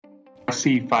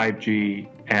see 5G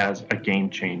as a game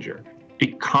changer.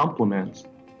 It complements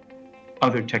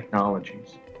other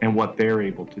technologies and what they're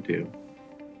able to do.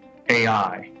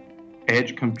 AI,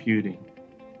 edge computing,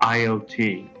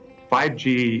 IoT.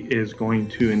 5G is going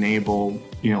to enable,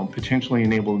 potentially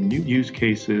enable new use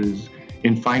cases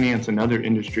in finance and other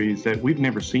industries that we've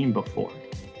never seen before.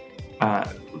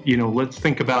 Let's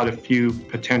think about a few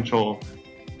potential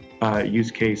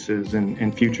use cases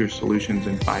and future solutions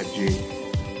in 5G.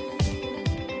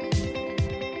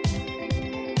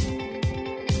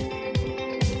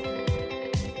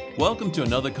 Welcome to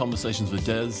another Conversations with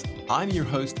Des. I'm your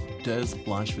host, Des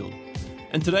Blanchfield.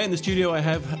 And today in the studio I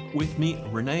have with me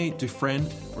Rene Dufrene.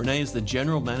 Rene is the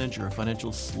General Manager of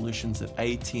Financial Solutions at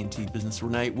AT&T Business.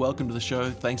 Rene, welcome to the show.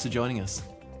 Thanks for joining us.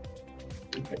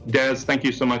 Des, thank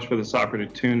you so much for this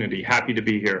opportunity. Happy to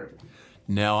be here.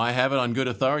 Now, I have it on good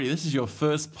authority. This is your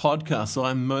first podcast, so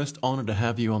I'm most honored to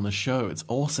have you on the show. It's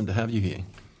awesome to have you here.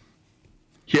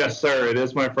 Yes, sir. It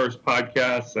is my first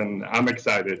podcast, and I'm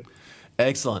excited.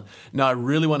 Excellent. Now, I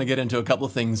really want to get into a couple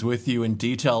of things with you in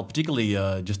detail, particularly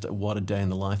just what a day in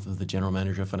the life of the General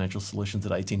Manager of Financial Solutions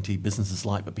at AT&T Business is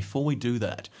like. But before we do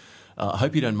that, I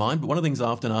hope you don't mind, but one of the things I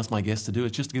often ask my guests to do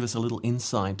is just to give us a little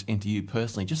insight into you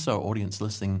personally, just so our audience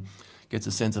listening gets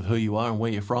a sense of who you are and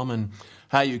where you're from and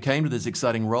how you came to this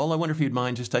exciting role. I wonder if you'd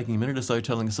mind just taking a minute or so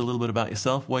telling us a little bit about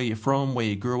yourself, where you're from, where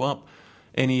you grew up,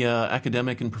 any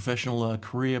academic and professional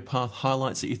career path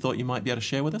highlights that you thought you might be able to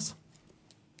share with us?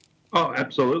 Oh,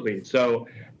 absolutely. So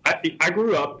I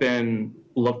grew up in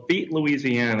Lafitte,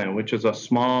 Louisiana, which is a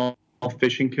small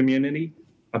fishing community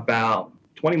about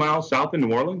 20 miles south of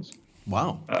New Orleans.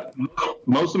 Wow.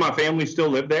 Most of my family still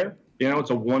live there.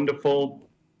 It's a wonderful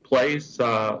place,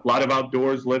 a lot of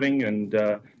outdoors living and,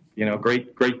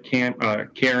 great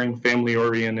caring,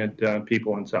 family-oriented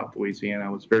people in South Louisiana. I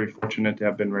was very fortunate to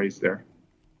have been raised there.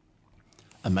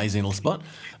 Amazing little spot.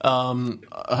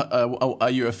 Are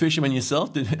you a fisherman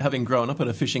yourself? Having grown up in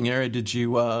a fishing area, did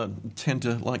you tend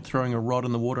to like throwing a rod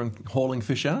in the water and hauling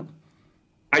fish out?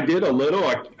 I did a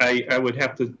little. I would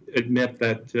have to admit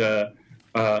that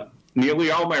nearly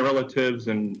all my relatives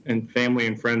and family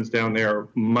and friends down there are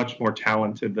much more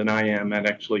talented than I am at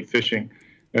actually fishing.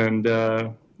 And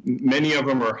many of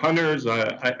them are hunters.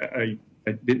 I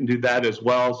didn't do that as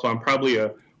well, so I'm probably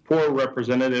a poor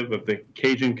representative of the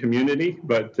Cajun community,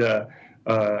 but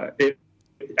I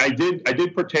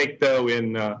did partake though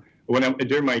in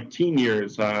during my teen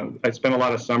years. I spent a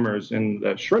lot of summers in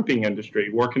the shrimping industry,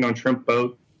 working on shrimp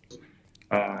boats.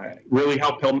 Really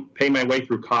helped pay my way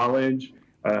through college.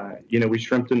 We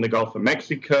shrimped in the Gulf of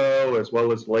Mexico as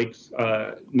well as lakes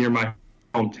near my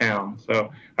hometown. So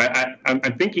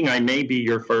I'm thinking I may be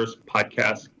your first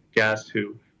podcast guest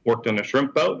who worked on a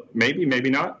shrimp boat. Maybe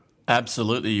not.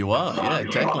 Absolutely, you are. Yeah,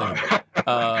 exactly.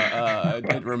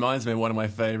 It reminds me of one of my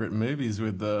favorite movies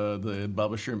with the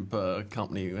Bubba Shrimp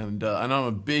Company, and I'm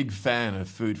a big fan of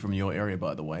food from your area,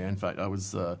 by the way. In fact, I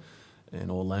was in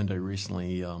Orlando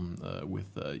recently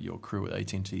with your crew at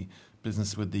AT&T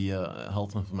Business with the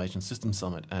Health Information Systems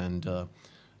Summit, and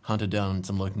hunted down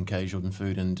some local Cajun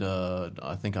food, and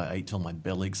I think I ate till my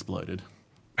belly exploded.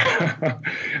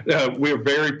 We're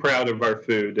very proud of our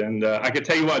food, and I can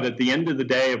tell you what, at the end of the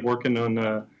day of working on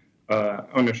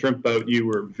a shrimp boat, you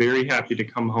were very happy to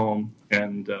come home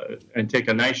and take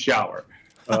a nice shower,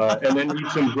 and then eat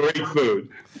some great food.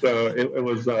 So it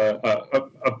was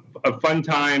a fun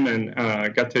time,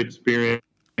 and got to experience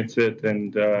it,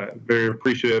 and very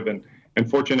appreciative and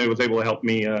fortunate it was able to help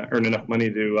me earn enough money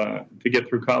to get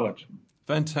through college.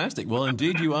 Fantastic. Well,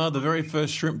 indeed, you are the very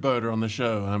first shrimp boater on the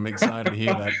show. I'm excited to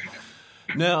hear that.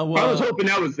 Now, I was hoping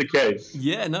that was the case.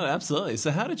 Yeah, no, absolutely.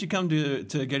 So how did you come to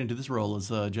get into this role as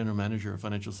General Manager of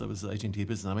Financial Services at AT&T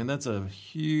Business? I mean, that's a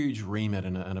huge remit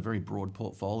and a very broad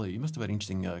portfolio. You must have had an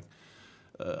interesting,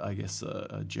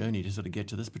 journey to sort of get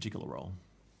to this particular role.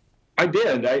 I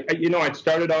did. I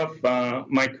started off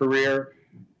my career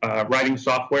writing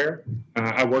software.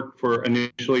 I worked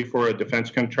initially for a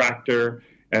defense contractor,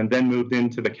 and then moved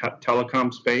into the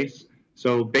telecom space.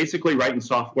 So basically writing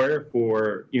software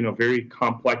for, very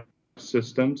complex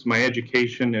systems. My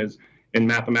education is in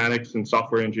mathematics and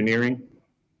software engineering.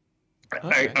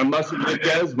 Okay. I must admit,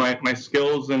 Des, my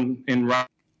skills in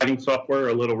writing software are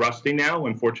a little rusty now,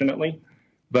 unfortunately.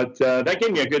 But that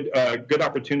gave me a good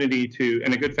opportunity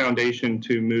and a good foundation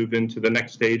to move into the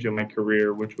next stage of my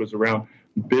career, which was around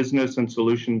business and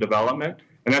solution development.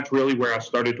 And that's really where I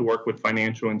started to work with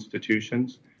financial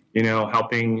institutions,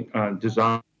 helping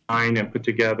design and put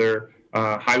together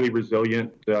highly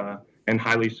resilient and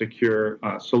highly secure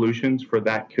solutions for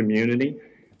that community.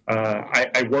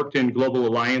 I worked in global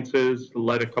alliances,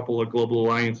 led a couple of global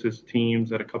alliances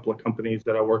teams at a couple of companies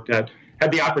that I worked at.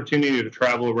 Had the opportunity to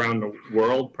travel around the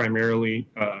world, primarily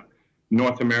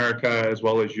North America as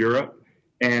well as Europe,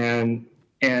 and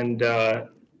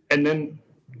then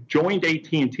joined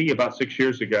AT&T about 6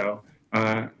 years ago.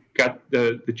 Got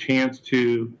the chance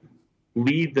to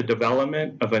lead the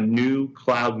development of a new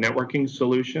cloud networking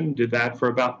solution. Did that for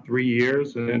about 3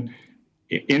 years, and then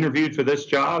interviewed for this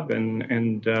job,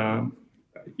 and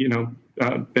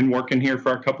been working here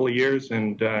for a couple of years,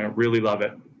 and really love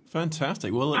it.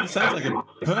 Fantastic. Well, it sounds like a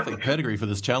perfect pedigree for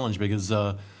this challenge, because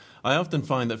I often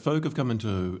find that folk have come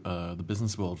into the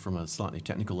business world from a slightly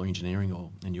technical or engineering,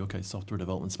 or in your case, software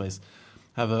development space,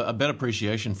 have a better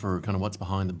appreciation for kind of what's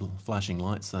behind the flashing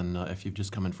lights than if you've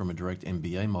just come in from a direct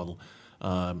MBA model.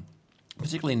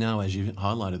 Particularly now, as you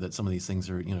highlighted, that some of these things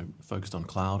are focused on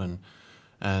cloud,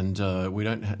 and we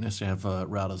don't necessarily have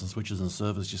routers and switches and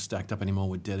servers just stacked up anymore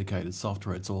with dedicated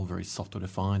software. It's all very software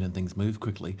defined, and things move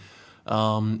quickly.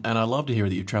 And I love to hear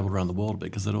that you've traveled around the world a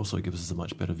bit, because it also gives us a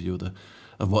much better view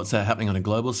of what's happening on a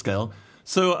global scale.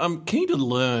 So I'm keen to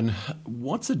learn,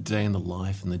 what's a day in the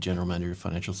life in the General Manager of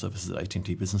Financial Services at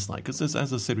AT&T Business like? Because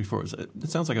as I said before, it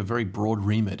sounds like a very broad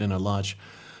remit and a large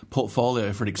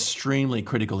portfolio for an extremely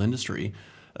critical industry.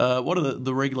 What are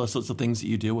the regular sorts of things that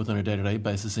you deal with on a day-to-day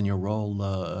basis in your role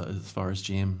as far as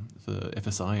GM for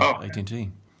FSI at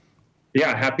AT&T?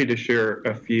 Yeah, happy to share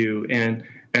a few. And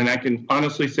I can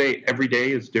honestly say every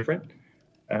day is different.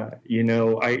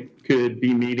 I could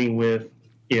be meeting with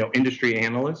industry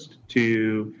analysts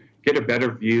to get a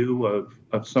better view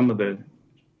of some of the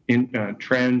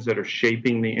trends that are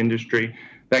shaping the industry.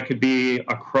 That could be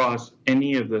across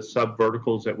any of the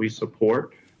sub-verticals that we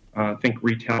support. Think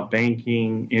retail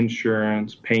banking,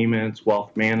 insurance, payments,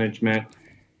 wealth management.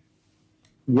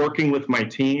 Working with my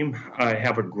team, I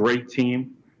have a great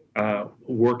team,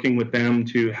 working with them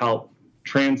to help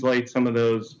translate some of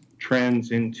those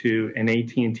trends into an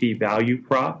AT&T value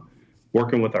prop,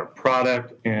 working with our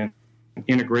product and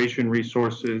integration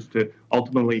resources to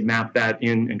ultimately map that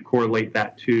in and correlate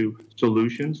that to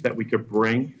solutions that we could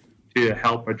bring to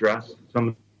help address some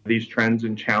of these trends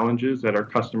and challenges that our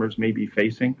customers may be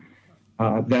facing.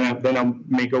 Then I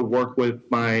may go work with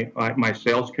my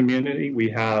sales community. We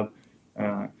have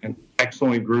an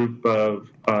excellent group of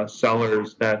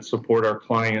sellers that support our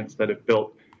clients that have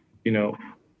built,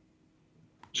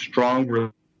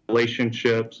 strong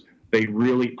relationships. They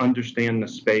really understand the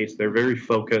space. They're very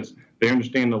focused. They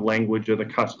understand the language of the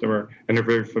customer, and they're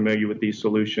very familiar with these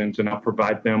solutions. And I'll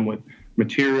provide them with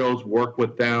materials, work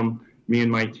with them, me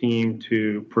and my team,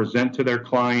 to present to their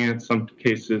clients, some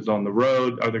cases on the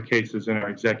road, other cases in our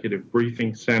executive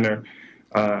briefing center.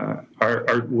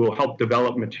 We'll help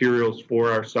develop materials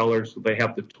for our sellers so they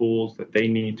have the tools that they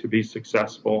need to be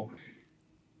successful.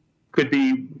 Could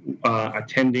be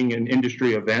attending an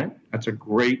industry event. That's a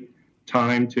great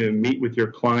time to meet with your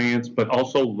clients, but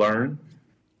also learn.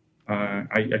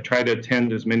 I try to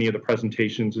attend as many of the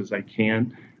presentations as I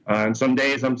can. And some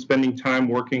days I'm spending time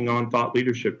working on thought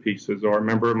leadership pieces, or a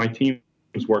member of my team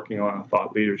is working on a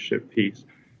thought leadership piece.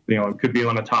 It could be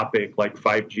on a topic like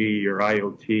 5G or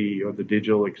IoT or the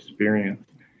digital experience.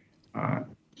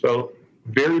 So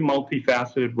very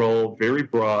multifaceted role, very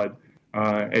broad,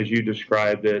 as you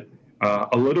described it.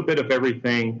 A little bit of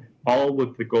everything, all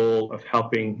with the goal of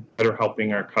better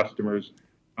helping our customers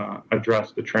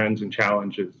address the trends and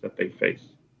challenges that they face.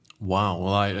 Wow.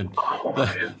 Well,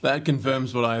 that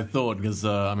confirms what I thought, because,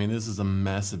 this is a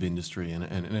massive industry, and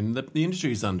the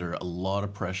industry is under a lot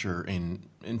of pressure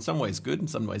in some ways good, in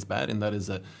some ways bad, and that is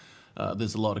that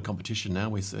there's a lot of competition now.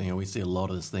 We see a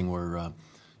lot of this thing where,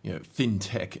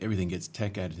 fintech, everything gets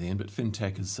tech added in, but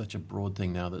fintech is such a broad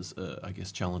thing now that's,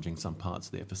 challenging some parts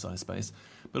of the FSI space,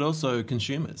 but also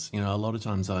consumers. A lot of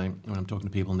times when I'm talking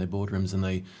to people in their boardrooms, and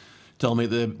they tell me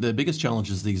the biggest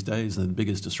challenges these days and the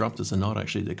biggest disruptors are not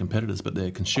actually their competitors, but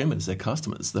their consumers, their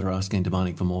customers that are asking and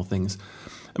demanding for more things.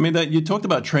 You talked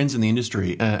about trends in the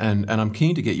industry, and I'm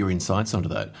keen to get your insights onto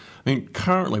that.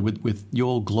 Currently, with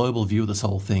your global view of this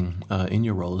whole thing in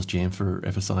your role as GM for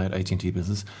FSI at AT&T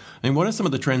Business, what are some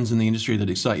of the trends in the industry that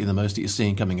excite you the most that you're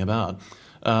seeing coming about?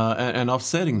 And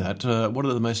offsetting that, what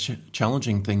are the most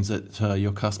challenging things that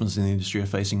your customers in the industry are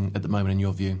facing at the moment in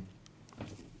your view?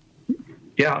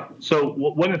 Yeah, so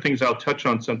one of the things I'll touch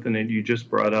on, something that you just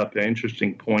brought up, an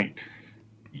interesting point.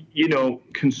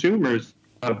 Consumers'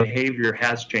 behavior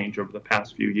has changed over the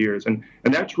past few years, and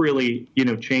that's really,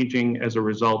 changing as a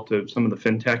result of some of the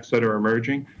fintechs that are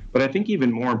emerging. But I think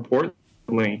even more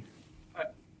importantly,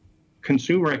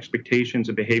 consumer expectations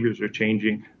and behaviors are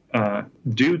changing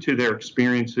due to their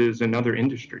experiences in other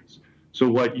industries. So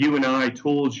what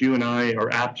tools you and I, or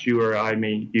apps you or I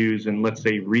may use in, let's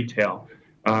say, retail,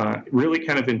 really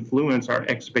kind of influence our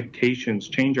expectations,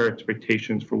 change our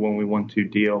expectations for when we want to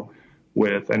deal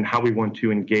with and how we want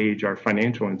to engage our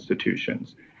financial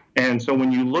institutions. And so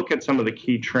when you look at some of the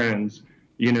key trends,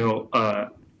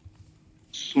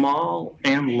 small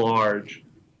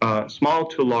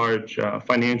to large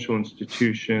financial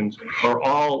institutions are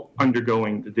all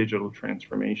undergoing the digital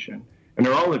transformation, and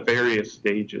they're all at various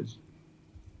stages.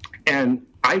 And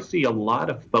I see a lot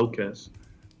of focus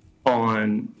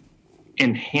on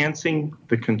enhancing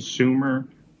the consumer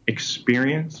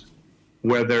experience,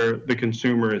 whether the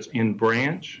consumer is in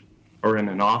branch or in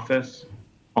an office,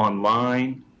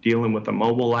 online, dealing with a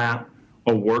mobile app,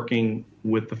 or working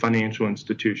with the financial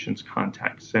institution's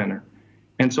contact center.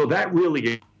 And so that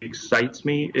really excites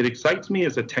me. It excites me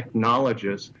as a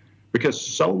technologist because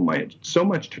so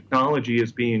much technology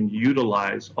is being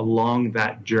utilized along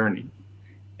that journey.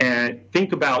 And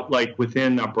think about, like,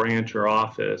 within a branch or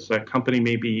office, a company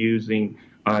may be using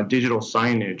digital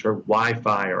signage or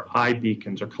Wi-Fi or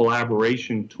iBeacons or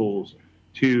collaboration tools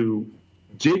to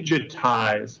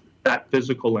digitize that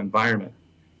physical environment.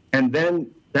 And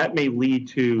then that may lead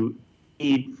to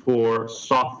need for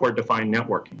software-defined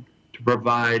networking to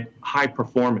provide high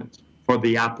performance for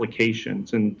the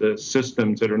applications and the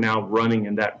systems that are now running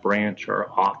in that branch or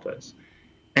office.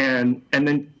 And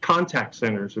then contact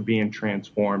centers are being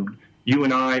transformed. You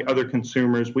and I, other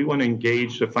consumers, we want to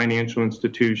engage the financial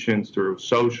institutions through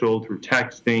social, through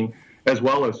texting, as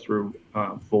well as through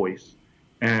voice.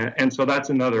 And so that's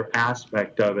another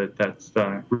aspect of it that's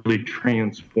really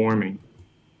transforming.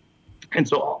 And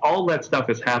so all that stuff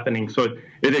is happening. So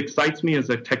it excites me as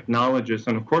a technologist.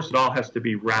 And of course, it all has to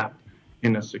be wrapped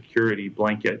in a security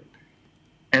blanket.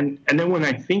 And then when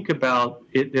I think about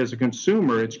it as a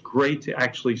consumer, it's great to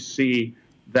actually see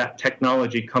that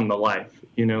technology come to life.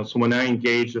 So when I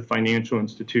engage the financial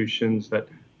institutions that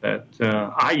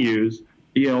I use,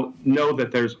 know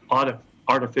that there's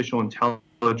artificial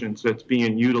intelligence that's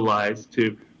being utilized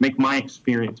to make my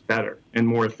experience better and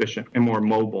more efficient and more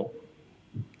mobile.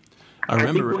 I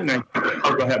remember.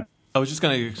 Go ahead. I was just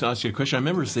going to ask you a question. I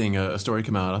remember seeing a story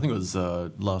come out, I think it was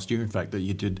last year, in fact, that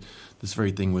you did this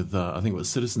very thing with, I think it was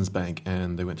Citizens Bank,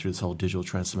 and they went through this whole digital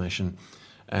transformation.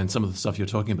 And some of the stuff you're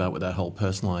talking about with that whole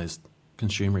personalized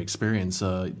consumer experience,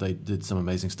 they did some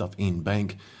amazing stuff in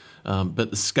bank.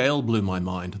 But the scale blew my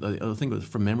mind. I think it was,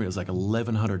 from memory, it was like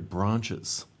 1,100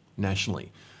 branches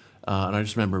nationally. And I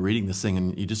just remember reading this thing,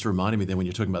 and you just reminded me then when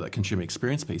you're talking about that consumer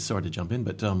experience piece. Sorry to jump in,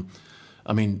 but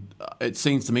I mean, it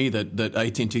seems to me that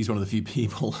AT&T is one of the few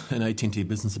people, and AT&T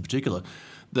Business in particular,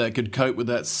 that could cope with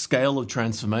that scale of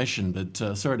transformation.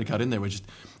 But sorry to cut in there,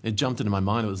 it jumped into my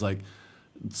mind. It was like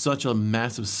such a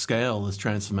massive scale this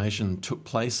transformation took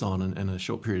place on in a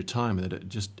short period of time that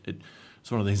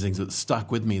it's one of these things that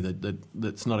stuck with me,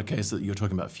 that's not a case that you're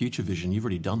talking about future vision. You've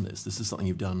already done this. This is something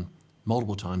you've done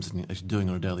multiple times and you're actually doing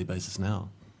on a daily basis now.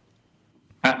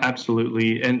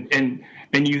 Absolutely. And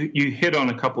you hit on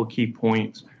a couple of key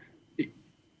points.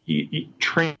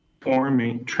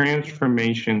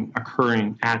 Transformation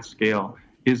occurring at scale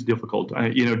is difficult.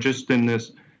 Just in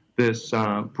this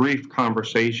brief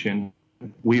conversation,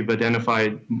 we've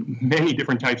identified many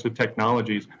different types of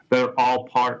technologies that are all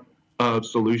part of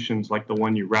solutions like the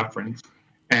one you referenced.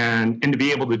 And to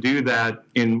be able to do that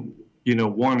in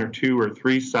one or two or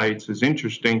three sites is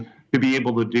interesting. To be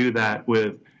able to do that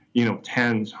with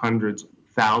tens, hundreds,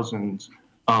 thousands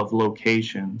of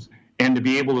locations, and to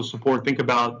be able to support, think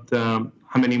about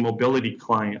how many mobility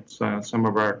clients some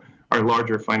of our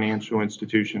larger financial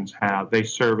institutions have. They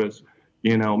service,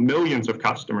 millions of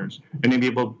customers, and to be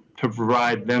able to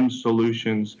provide them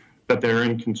solutions that their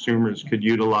end consumers could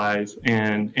utilize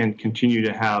and continue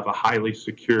to have a highly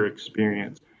secure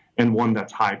experience and one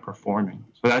that's high performing.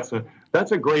 So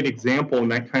that's a great example, and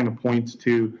that kind of points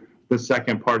to the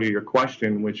second part of your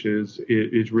question, which is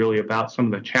really about some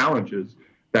of the challenges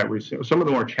that we see, some of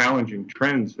the more challenging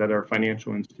trends that our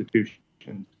financial institutions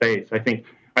face. I think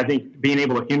being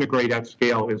able to integrate at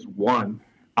scale is one.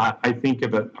 I think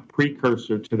of a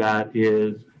precursor to that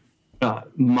is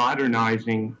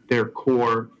modernizing their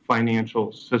core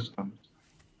financial systems.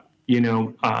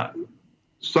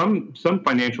 Some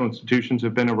financial institutions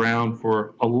have been around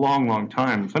for a long, long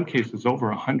time, in some cases over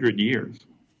 100 years.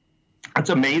 That's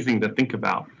amazing to think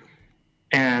about.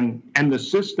 And the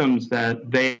systems that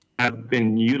they have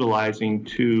been utilizing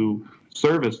to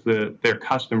service their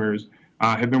customers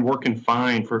have been working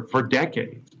fine for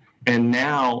decades. And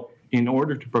now, in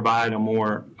order to provide a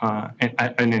more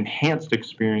an enhanced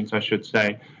experience, I should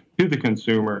say, to the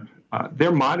consumer,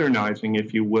 they're modernizing,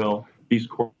 if you will, these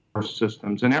core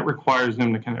systems, and that requires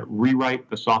them to kind of rewrite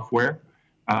the software,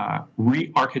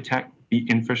 re-architect the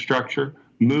infrastructure,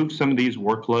 move some of these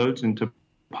workloads into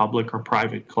public or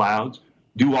private clouds,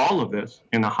 do all of this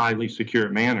in a highly secure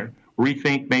manner,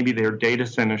 rethink maybe their data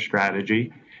center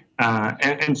strategy.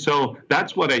 And so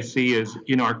that's what I see is,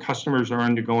 our customers are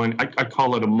undergoing, I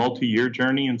call it a multi-year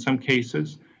journey in some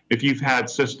cases. If you've had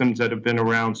systems that have been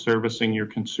around servicing your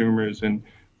consumers and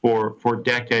for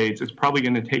decades, it's probably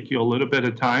going to take you a little bit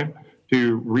of time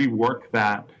to rework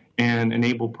that and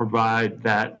provide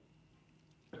that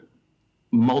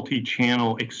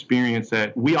multi-channel experience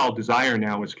that we all desire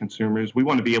now as consumers. We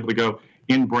want to be able to go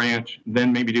in branch,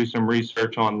 then maybe do some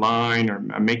research online or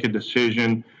make a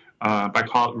decision by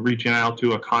reaching out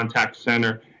to a contact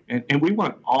center. And we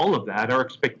want all of that. Our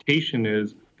expectation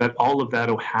is that all of that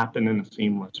will happen in a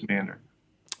seamless manner.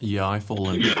 Yeah, I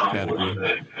fall into that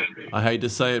category. I hate to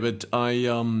say it, but I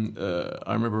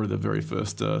remember the very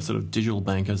first sort of digital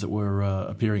bank, as it were,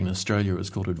 appearing in Australia. It was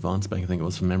called Advance Bank, I think it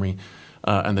was, from memory.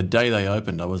 And the day they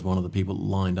opened, I was one of the people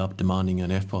lined up demanding an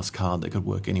FPOS card that could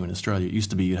work anywhere in Australia. It used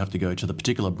to be you'd have to go to the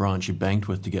particular branch you banked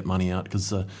with to get money out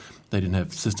because they didn't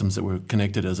have systems that were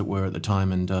connected, as it were, at the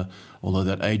time. And although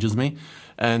that ages me.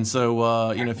 And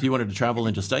so, if you wanted to travel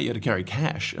interstate, you had to carry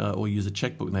cash or use a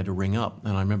checkbook, and they had to ring up.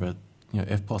 And I remember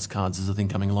FPOS cards is a thing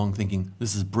coming along, thinking,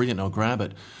 this is brilliant, I'll grab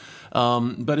it.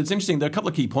 But it's interesting, there are a couple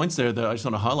of key points there that I just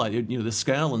want to highlight. The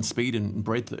scale and speed and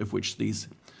breadth of which these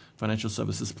financial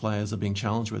services players are being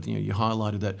challenged with. You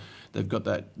highlighted that they've got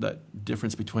that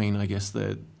difference between, I guess,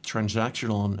 the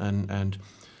transactional and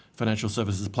financial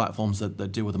services platforms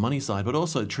that deal with the money side, but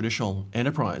also traditional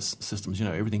enterprise systems,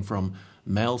 everything from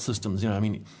mail systems.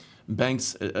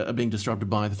 Banks are being disrupted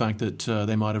by the fact that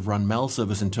they might have run mail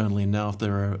service internally, and now if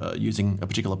they're using a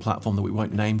particular platform that we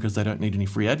won't name because they don't need any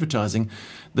free advertising,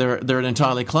 they're an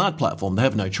entirely cloud platform. They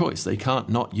have no choice. They can't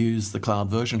not use the cloud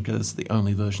version because it's the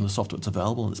only version of the software that's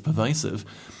available and it's pervasive.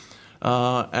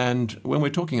 And when we're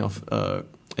talking off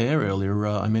air earlier,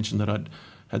 I mentioned that I'd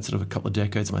had sort of a couple of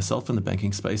decades myself in the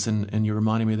banking space, and you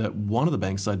reminded me that one of the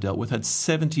banks I dealt with had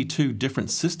 72 different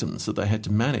systems that they had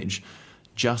to manage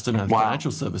just in financial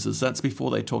services. That's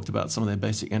before they talked about some of their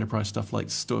basic enterprise stuff like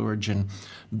storage and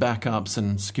backups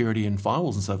and security and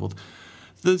firewalls and so forth.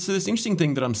 So this interesting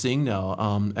thing that I'm seeing now,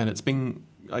 and it's been,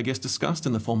 I guess, discussed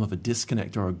in the form of a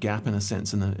disconnect or a gap in a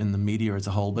sense in the media as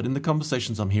a whole, but in the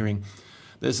conversations I'm hearing,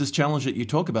 there's this challenge that you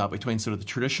talk about between sort of the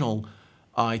traditional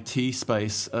IT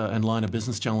space and line of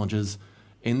business challenges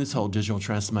in this whole digital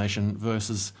transformation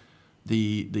versus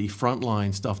the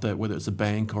frontline stuff that, whether it's a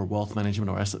bank or wealth management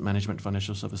or asset management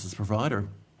financial services provider,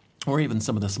 or even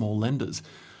some of the small lenders.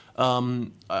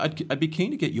 I'd be keen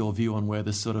to get your view on where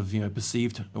this sort of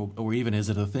perceived, or even is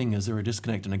it a thing? Is there a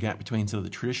disconnect and a gap between sort of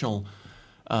the traditional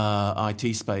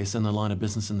IT space and the line of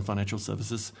business and the financial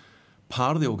services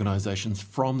part of the organisations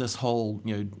from this whole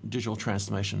digital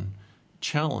transformation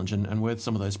challenge, and where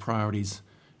some of those priorities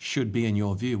should be in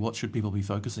your view? What should people be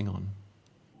focusing on?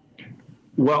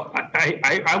 Well,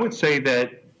 I would say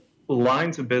that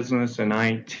lines of business and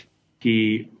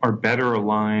IT are better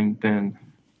aligned than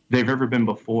they've ever been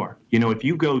before. If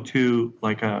you go to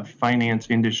like a finance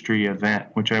industry event,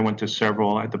 which I went to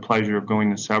several, I had the pleasure of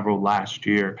going to several last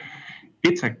year,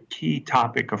 it's a key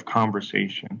topic of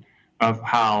conversation of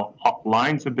how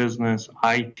lines of business,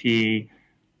 IT,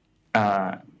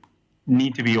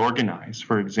 need to be organized,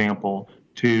 for example,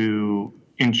 to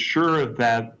ensure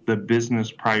that the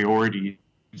business priorities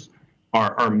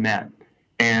are met.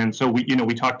 And so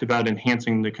we talked about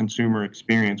enhancing the consumer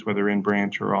experience, whether in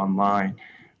branch or online.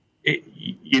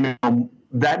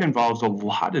 That involves a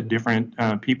lot of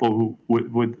different people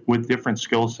who with different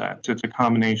skill sets. It's a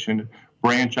combination of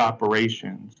branch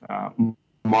operations,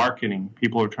 marketing.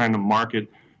 People are trying to market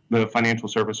the financial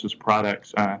services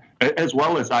products, as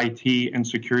well as IT and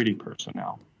security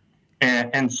personnel.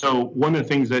 And so one of the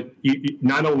things that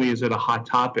not only is it a hot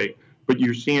topic, but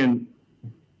you're seeing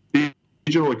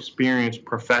digital experience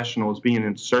professionals being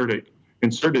inserted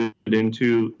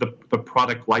into the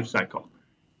product lifecycle.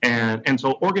 And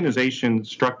so organization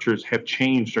structures have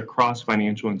changed across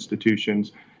financial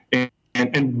institutions.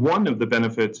 And one of the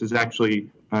benefits is actually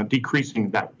decreasing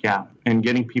that gap and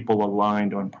getting people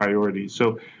aligned on priorities.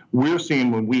 So we're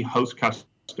seeing when we host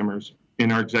customers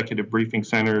in our executive briefing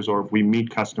centers, or if we meet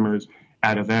customers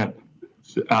at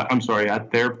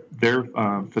at their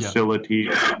facility,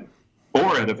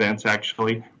 or at events,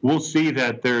 actually, we'll see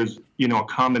that there's a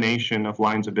combination of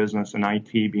lines of business and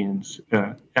IT being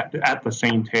at the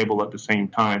same table at the same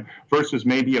time, versus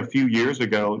maybe a few years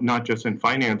ago, not just in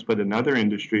finance but in other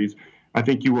industries. I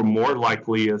think you were more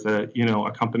likely as a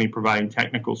company providing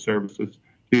technical services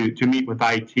to meet with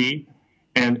IT,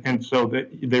 and so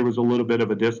there was a little bit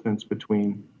of a distance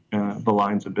between the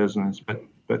lines of business. But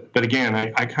again,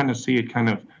 I kind of see it kind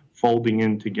of folding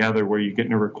in together, where you're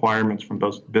getting the requirements from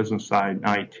both the business side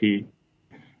and IT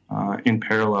in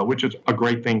parallel, which is a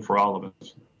great thing for all of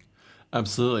us.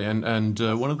 Absolutely. And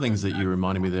one of the things that you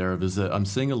reminded me there of is that I'm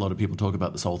seeing a lot of people talk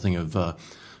about this whole thing of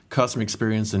customer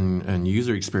experience and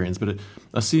user experience, but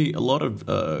I see a lot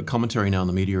of commentary now in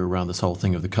the media around this whole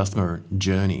thing of the customer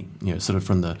journey, sort of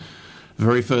from the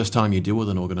very first time you deal with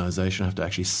an organization, have to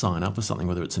actually sign up for something,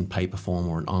 whether it's in paper form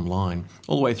or online,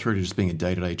 all the way through to just being a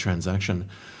day-to-day transaction.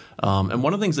 And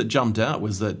one of the things that jumped out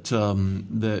was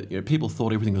that people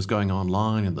thought everything was going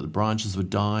online and that the branches would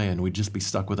die and we'd just be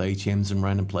stuck with ATMs in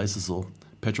random places or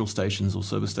petrol stations or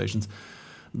service stations.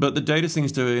 But the data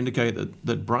seems to indicate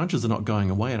that branches are not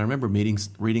going away. And I remember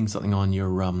reading something on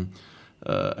your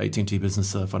AT&T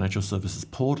Business Financial Services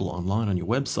portal online on your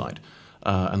website.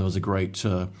 And there was a great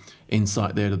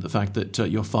insight there to the fact that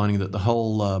you're finding that the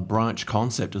whole branch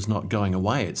concept is not going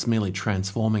away. It's merely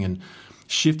transforming and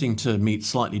shifting to meet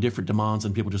slightly different demands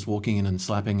than people just walking in and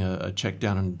slapping a check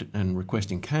down and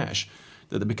requesting cash.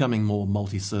 That they're becoming more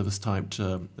multi-service type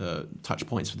touch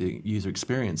points for the user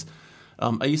experience.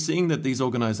 Are you seeing that these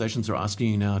organizations are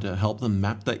asking you now to help them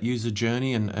map that user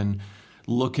journey and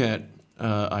look at,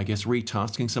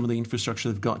 retasking some of the infrastructure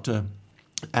they've got to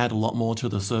add a lot more to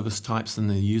the service types and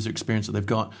the user experience that they've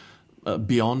got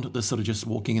beyond the sort of just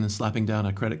walking in and slapping down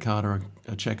a credit card or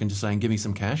a check and just saying, give me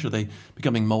some cash? Are they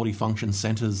becoming multi-function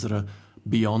centers that are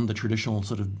beyond the traditional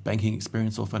sort of banking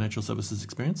experience or financial services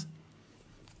experience?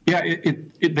 Yeah,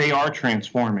 they are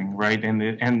transforming, right?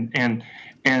 And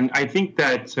I think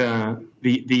that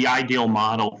the ideal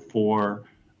model for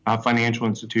a financial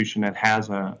institution that has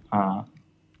a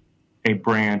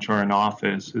branch or an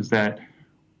office is that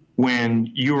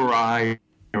when you or I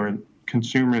or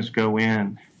consumers go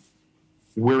in,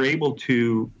 we're able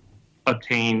to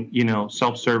obtain,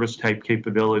 self-service type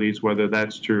capabilities, whether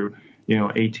that's through,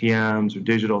 ATMs or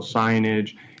digital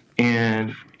signage,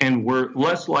 and we're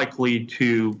less likely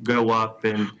to go up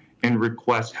and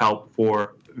request help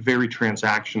for very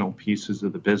transactional pieces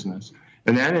of the business.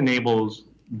 And that enables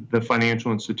the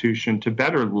financial institution to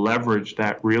better leverage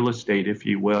that real estate, if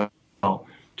you will,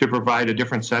 to provide a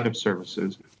different set of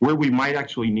services where we might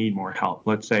actually need more help.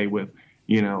 Let's say with,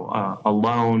 a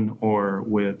loan, or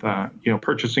with,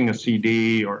 purchasing a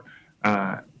CD, or,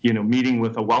 meeting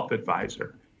with a wealth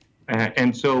advisor.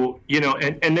 And so,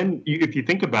 and then if you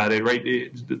think about it, right,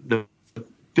 the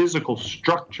physical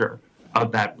structure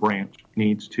of that branch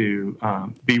needs to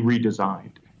be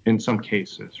redesigned in some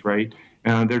cases, right?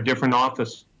 There are different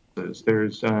offices.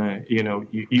 There's,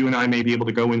 you and I may be able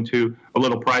to go into a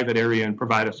little private area and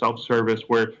provide a self-service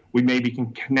where we maybe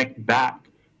can connect back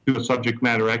to a subject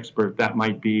matter expert that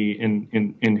might be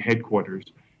in headquarters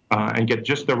and get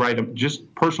just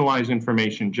personalized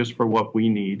information just for what we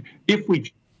need, if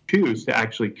we choose to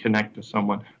actually connect to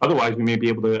someone. Otherwise, we may be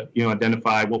able to,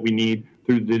 identify what we need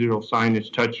through the digital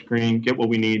signage, touchscreen, get what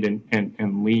we need,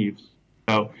 and leave.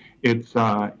 So it's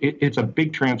a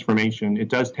big transformation. It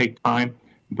does take time.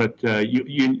 But,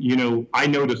 I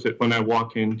notice it when I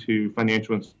walk into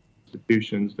financial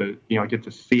institutions that, I get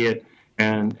to see it,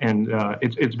 and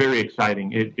it's very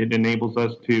exciting. It enables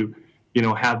us to,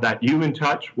 have that human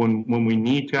touch when we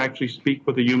need to actually speak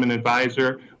with a human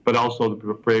advisor, but also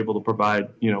to be able to provide,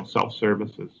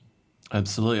 self-services.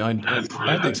 Absolutely. I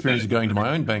had the experience of going to my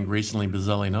own bank recently,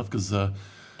 bizarrely enough, because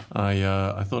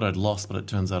I thought I'd lost, but it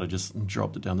turns out I just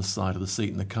dropped it down the side of the seat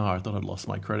in the car. I thought I'd lost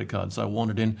my credit card, so I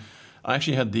wandered in. I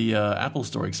actually had the Apple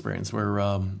Store experience where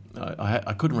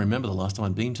I couldn't remember the last time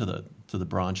I'd been to the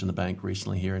branch in the bank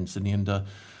recently here in Sydney, and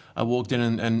I walked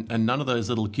in and none of those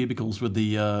little cubicles with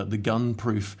the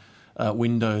gun-proof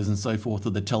windows and so forth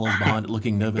with the tellers behind it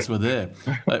looking nervous were there.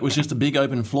 It was just a big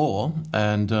open floor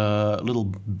and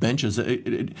little benches.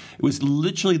 It was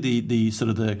literally the sort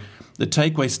of the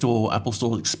takeaway store, Apple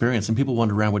Store experience, and people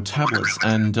wandered around with tablets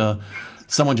and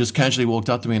someone just casually walked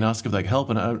up to me and asked if they could help,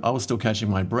 and I was still catching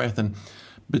my breath. And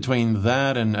between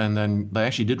that and then they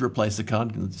actually did replace the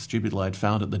card. Stupidly, I'd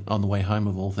found it on the way home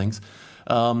of all things.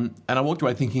 And I walked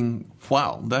away thinking,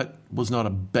 wow, that was not a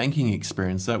banking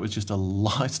experience. That was just a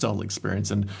lifestyle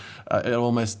experience, and it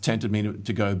almost tempted me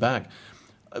to go back.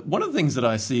 One of the things that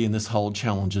I see in this whole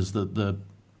challenge is that the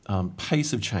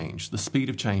pace of change, the speed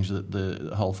of change that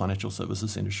the whole financial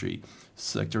services industry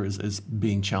sector is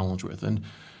being challenged with.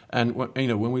 And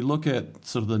when we look at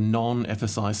sort of the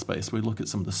non-FSI space, we look at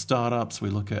some of the startups, we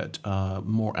look at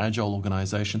more agile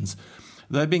organizations,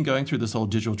 they've been going through this whole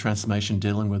digital transformation,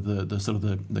 dealing with the sort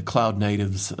of the cloud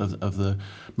natives of the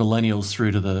millennials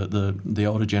through to the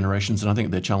older generations. And I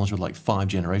think they're challenged with like 5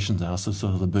 generations now, so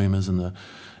sort of the boomers and the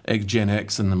Gen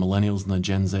X and the millennials and the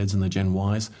Gen Zs and the Gen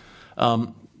Ys.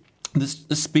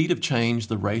 The speed of change,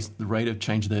 the rate of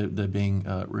change they're being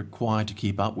required to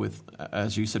keep up with,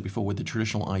 as you said before, with the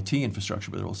traditional IT infrastructure,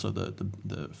 but also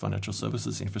the financial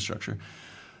services infrastructure.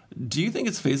 Do you think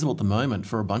it's feasible at the moment,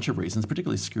 for a bunch of reasons,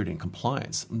 particularly security and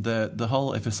compliance, that the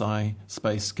whole FSI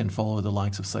space can follow the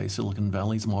likes of, say, Silicon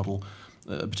Valley's model,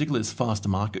 particularly this faster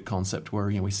market concept where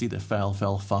we see the fail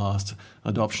fast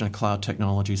adoption of cloud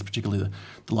technologies, particularly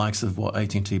the likes of what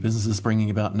AT&T Business is bringing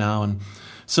about now, and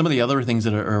some of the other things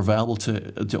that are available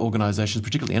to organizations,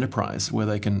 particularly enterprise, where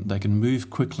they can move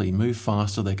quickly, move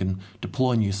faster, they can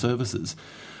deploy new services.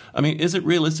 I mean, is it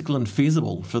realistic and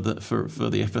feasible for the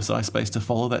FSI space to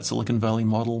follow that Silicon Valley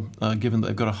model, given that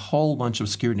they've got a whole bunch of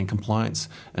security and compliance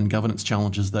and governance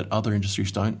challenges that other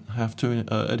industries don't have to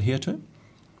adhere to?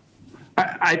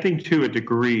 I think to a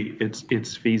degree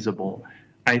it's feasible.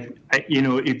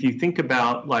 If you think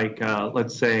about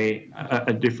let's say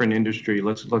a different industry,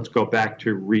 let's go back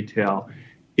to retail.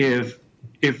 If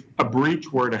a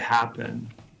breach were to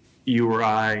happen, you or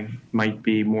I might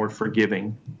be more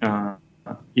forgiving,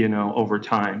 over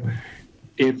time.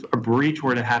 If a breach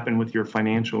were to happen with your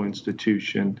financial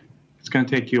institution, it's going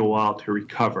to take you a while to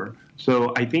recover.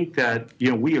 So I think that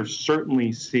we are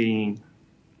certainly seeing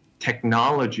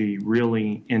technology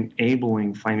really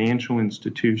enabling financial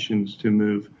institutions to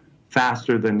move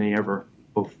faster than they ever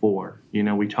before.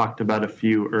 We talked about a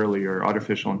few earlier: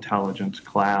 artificial intelligence,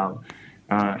 cloud,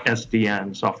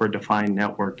 SDN, software-defined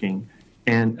networking,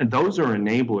 and those are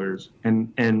enablers.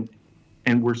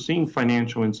 And we're seeing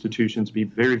financial institutions be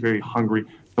very, very hungry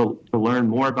to learn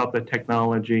more about the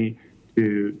technology,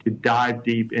 to dive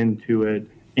deep into it,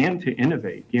 and to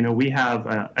innovate. We have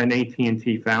an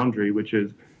AT&T Foundry, which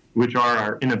are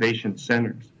our innovation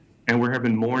centers. And we're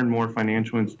having more and more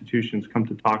financial institutions come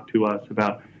to talk to us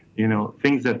about,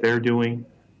 things that they're doing,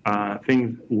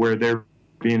 things where they're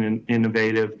being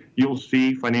innovative. You'll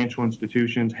see financial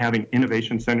institutions having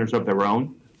innovation centers of their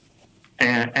own.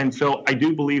 And so I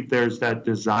do believe there's that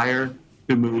desire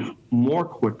to move more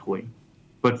quickly.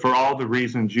 But for all the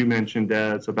reasons you mentioned,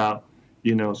 Des, about,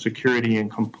 security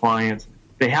and compliance,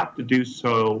 they have to do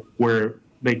so where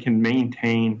they can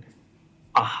maintain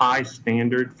a high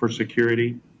standard for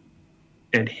security,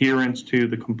 adherence to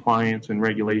the compliance and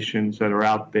regulations that are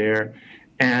out there,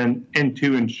 and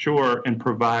to ensure and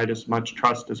provide as much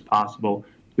trust as possible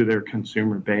to their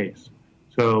consumer base.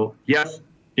 So yes,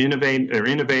 they're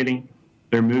innovating,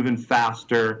 they're moving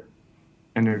faster,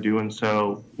 and they're doing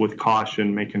so with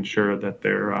caution, making sure that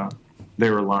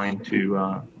they're aligned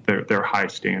to their high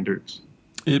standards.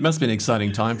 It must be an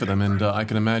exciting time for them, and I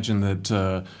can imagine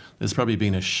that there's probably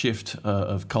been a shift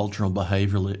of cultural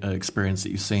behavioural experience that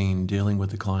you've seen dealing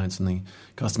with the clients and the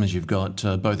customers you've got,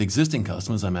 both existing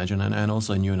customers, I imagine, and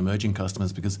also new and emerging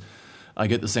customers, because I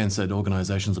get the sense that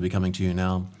organisations will be coming to you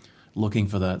now looking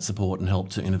for that support and help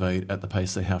to innovate at the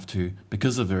pace they have to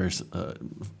because of various,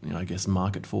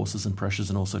 market forces and pressures,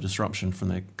 and also disruption from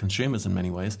their consumers in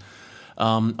many ways.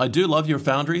 I do love your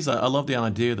foundries. I love the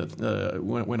idea that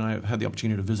when I had the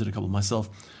opportunity to visit a couple myself,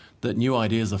 that new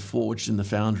ideas are forged in the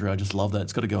foundry. I just love that.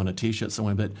 It's got to go on a T-shirt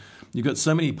somewhere. But you've got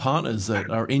so many partners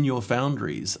that are in your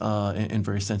foundries in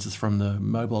various senses, from the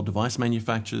mobile device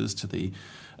manufacturers to the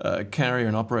carrier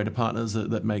and operator partners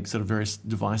that make sort of various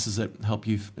devices that help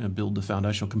you build the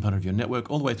foundational component of your network,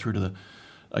 all the way through to the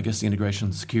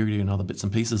integration, security, and other bits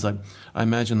and pieces. I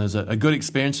imagine there's a good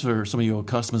experience for some of your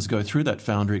customers to go through that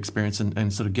foundry experience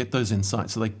and sort of get those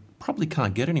insights, so they probably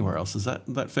can't get anywhere else. Is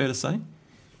that fair to say?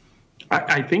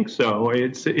 I think so.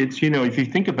 It's if you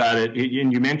think about it,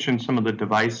 and you mentioned some of the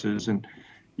devices, and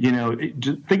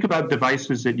think about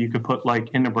devices that you could put like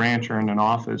in a branch or in an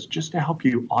office, just to help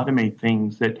you automate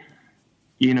things that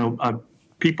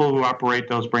people who operate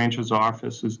those branches or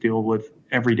offices deal with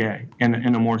every day in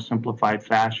a more simplified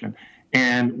fashion.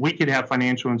 And we could have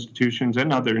financial institutions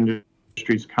and other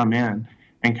industries come in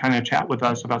and kind of chat with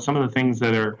us about some of the things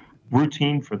that are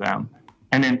routine for them,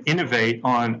 and then innovate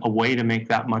on a way to make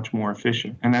that much more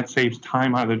efficient. And that saves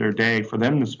time out of their day for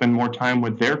them to spend more time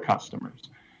with their customers.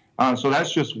 So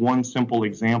that's just one simple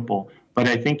example. But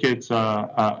I think it's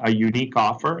a unique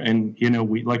offer. And,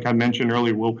 we, like I mentioned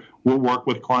earlier, we'll work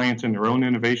with clients in their own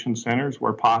innovation centers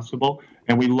where possible.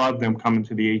 And we love them coming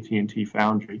to the AT&T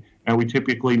Foundry. And we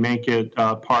typically make it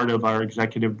part of our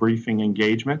executive briefing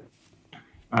engagement.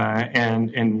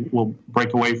 And we'll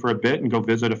break away for a bit and go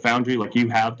visit a foundry like you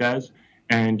have, Des,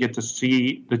 and get to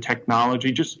see the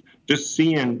technology, just just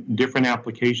seeing different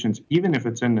applications, even if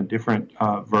it's in a different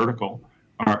vertical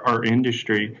or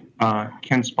industry,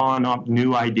 can spawn up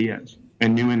new ideas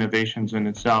and new innovations in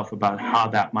itself about how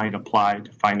that might apply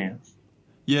to finance.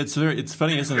 Yeah, it's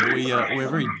funny, isn't it? We're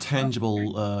very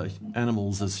tangible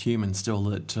animals as humans still,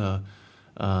 that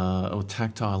or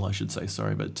tactile, I should say.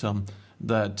 Sorry, but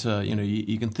that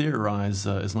you can theorize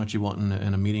as much as you want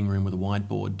in a meeting room with a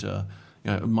whiteboard.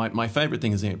 My favorite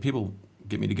thing is people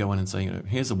get me to go in and say,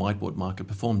 here's a whiteboard marker,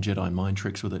 perform Jedi mind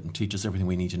tricks with it and teach us everything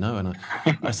we need to know. And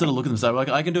I sort of look at them and say,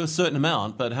 well, I can do a certain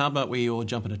amount, but how about we all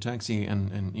jump in a taxi and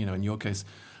in your case,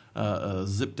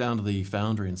 zip down to the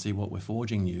foundry and see what we're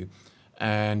forging you.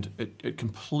 And it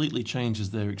completely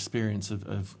changes their experience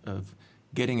of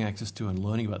getting access to and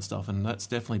learning about stuff. And that's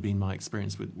definitely been my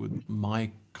experience with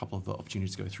my couple of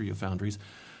opportunities to go through your foundries.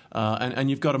 And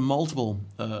you've got a multiple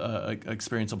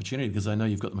experience opportunity, because I know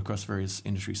you've got them across various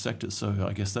industry sectors. So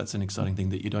I guess that's an exciting thing,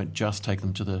 that you don't just take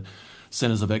them to the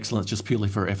centers of excellence just purely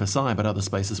for FSI, but other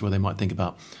spaces where they might think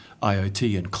about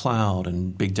IoT and cloud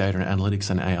and big data and analytics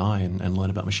and AI and learn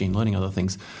about machine learning, other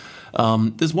things.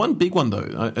 There's one big one,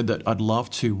 though, that I'd love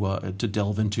to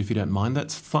delve into, if you don't mind.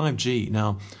 That's 5G.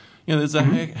 Now, there's a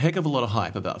heck of a lot of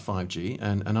hype about 5G,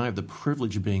 and I have the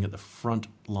privilege of being at the front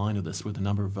line of this with a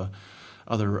number of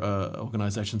other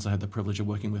organizations I had the privilege of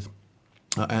working with,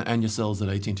 and yourselves at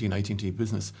AT&T and AT&T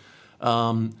Business.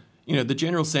 The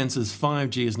general sense is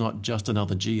 5G is not just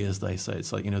another G, as they say.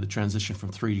 It's like, the transition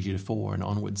from 3G to 4 and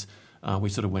onwards. We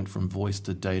sort of went from voice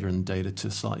to data and data to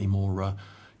slightly more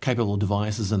capable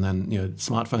devices, and then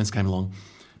smartphones came along.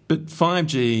 But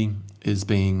 5G is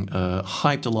being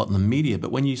hyped a lot in the media,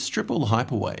 but when you strip all the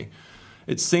hype away,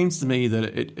 it seems to me that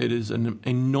it is an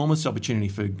enormous opportunity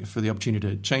for the opportunity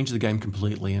to change the game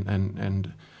completely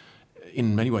and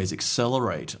in many ways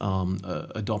accelerate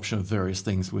adoption of various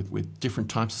things with different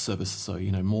types of services. So,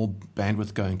 more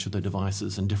bandwidth going to the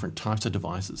devices and different types of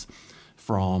devices,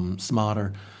 from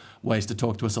smarter ways to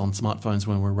talk to us on smartphones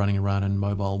when we're running around in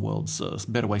mobile worlds,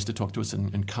 better ways to talk to us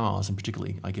in cars, and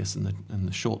particularly, I guess, in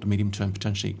the short to medium term,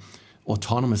 potentially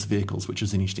autonomous vehicles, which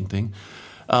is an interesting thing.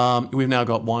 We've now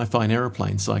got Wi-Fi in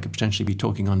aeroplanes, so I could potentially be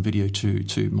talking on video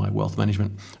to my wealth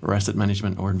management or asset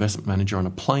management or investment manager on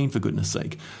a plane, for goodness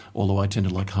sake, although I tend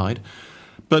to like hide.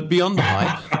 But beyond the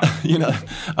hype,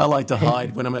 I like to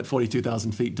hide. When I'm at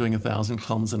 42,000 feet doing 1,000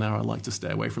 kilometers an hour, I like to stay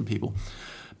away from people.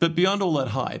 But beyond all that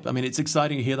hype, I mean, it's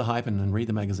exciting to hear the hype and read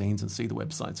the magazines and see the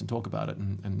websites and talk about it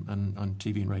and on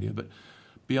TV and radio. But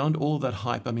beyond all of that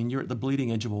hype, I mean, you're at the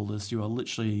bleeding edge of all this. You are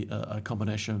literally a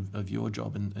combination of your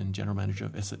job and general manager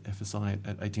of FSI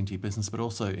at AT&T Business, but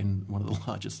also in one of the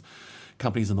largest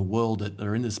companies in the world that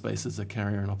are in this space as a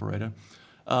carrier and operator.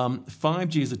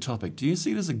 5G is a topic. Do you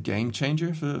see it as a game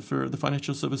changer for the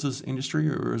financial services industry,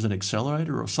 or as an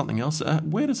accelerator or something else?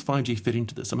 Where does 5G fit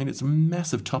into this? I mean, it's a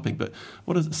massive topic, but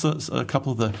what are a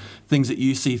couple of the things that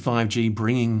you see 5G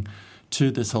bringing to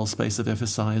this whole space of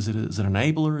FSI? Is it an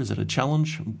enabler? Is it a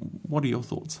challenge? What are your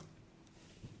thoughts?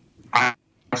 I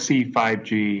see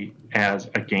 5G as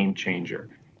a game changer.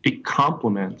 It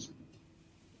complements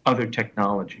other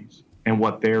technologies and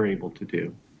what they're able to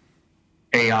do.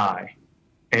 AI,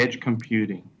 edge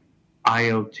computing,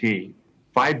 IoT.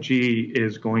 5G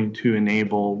is going to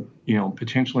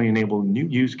potentially enable new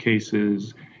use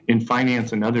cases in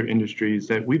finance and other industries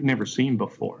that we've never seen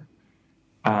before.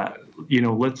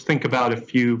 Let's think about a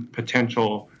few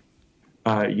potential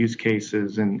use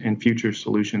cases and future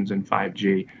solutions in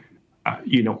 5G.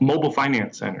 Mobile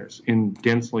finance centers in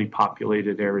densely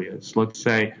populated areas. Let's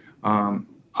say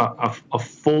a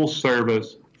full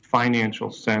service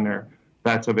financial center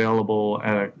that's available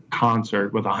at a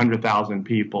concert with 100,000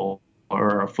 people,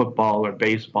 or a football or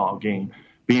baseball game,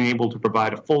 being able to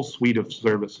provide a full suite of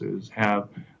services, have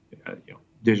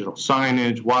digital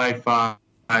signage, Wi-Fi,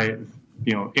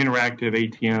 interactive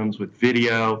ATMs with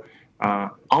video,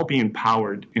 all being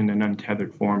powered in an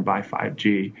untethered form by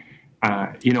 5G.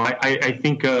 I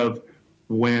think of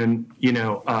when,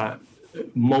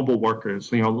 mobile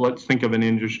workers, let's think of an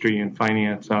industry in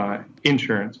finance,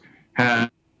 insurance,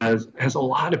 has a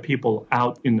lot of people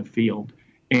out in the field,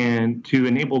 and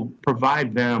to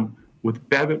provide them with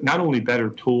not only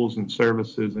better tools and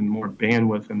services and more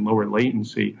bandwidth and lower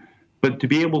latency, but to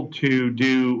be able to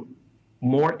do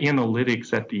more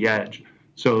analytics at the edge.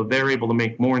 So they're able to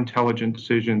make more intelligent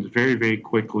decisions very, very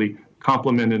quickly,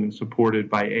 complemented and supported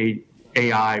by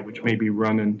AI, which may be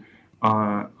running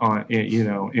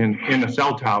in a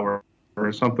cell tower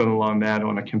or something along that,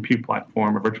 on a compute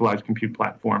platform, a virtualized compute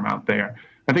platform out there.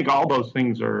 I think all those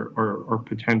things are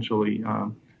potentially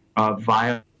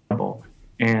viable.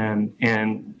 and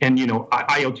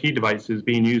IoT devices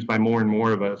being used by more and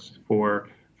more of us for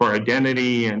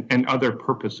identity and other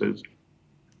purposes.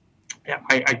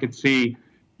 I could see,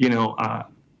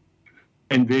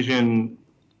 envision,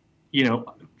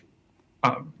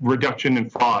 reduction in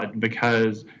fraud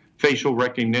because facial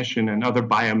recognition and other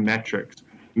biometrics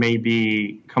may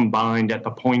be combined at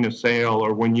the point of sale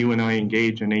or when you and I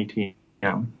engage in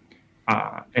ATM.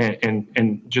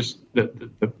 And just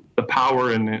the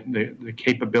power and the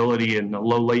capability and the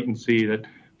low latency that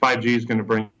 5G is going to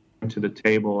bring to the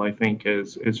table, I think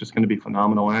is just going to be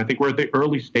phenomenal. And I think we're at the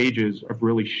early stages of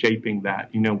really shaping that.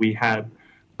 We have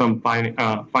some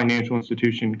financial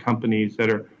institution companies that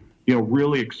are,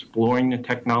 really exploring the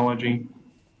technology,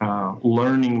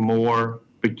 learning more,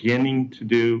 beginning to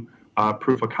do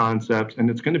proof of concepts. And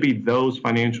it's going to be those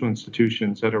financial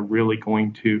institutions that are really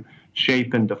going to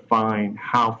shape and define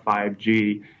how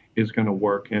 5G is going to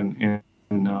work and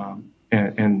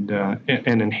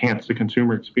enhance the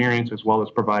consumer experience as well as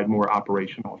provide more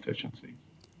operational efficiency.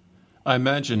 I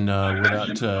imagine,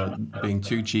 without being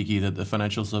too cheeky, that the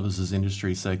financial services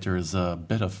industry sector is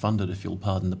better funded, if you'll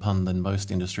pardon the pun, than most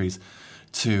industries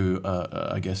to,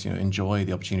 enjoy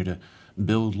the opportunity to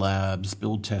build labs,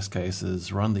 build test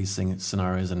cases, run these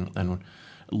scenarios and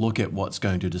look at what's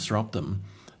going to disrupt them.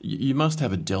 You must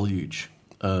have a deluge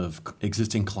of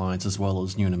existing clients as well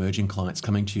as new and emerging clients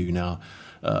coming to you now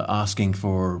asking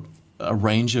for a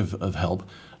range of help.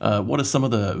 What are some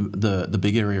of the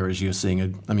big areas you're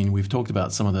seeing? I mean, we've talked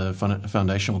about some of the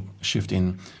foundational shift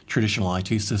in traditional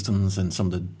IT systems and some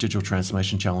of the digital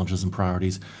transformation challenges and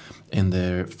priorities in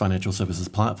their financial services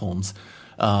platforms.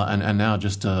 And now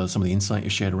just some of the insight you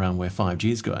shared around where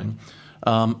 5G is going.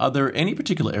 Are there any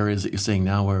particular areas that you're seeing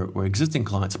now where existing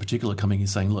clients in particular coming and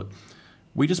saying, look,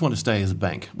 we just want to stay as a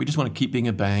bank. We just want to keep being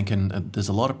a bank, and there's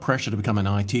a lot of pressure to become an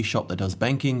IT shop that does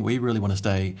banking. We really want to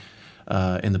stay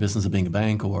in the business of being a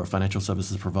bank or a financial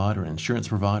services provider, an insurance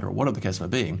provider, or whatever the case may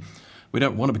be. We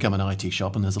don't want to become an IT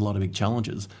shop, and there's a lot of big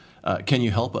challenges. Can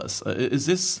you help us? Is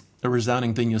this a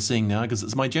resounding thing you're seeing now? Because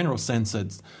it's my general sense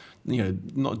that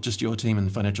not just your team in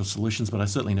financial solutions, but I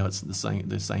certainly know it's the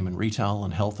same in retail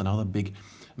and health and other big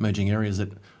emerging areas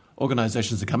that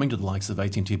organizations are coming to the likes of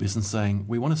AT&T Business saying,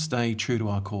 we want to stay true to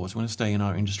our cause, we want to stay in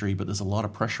our industry, but there's a lot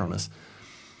of pressure on us.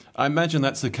 I imagine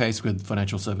that's the case with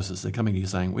financial services. They're coming to you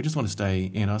saying, we just want to stay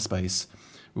in our space.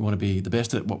 We want to be the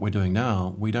best at what we're doing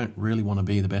now. We don't really want to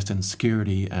be the best in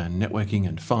security and networking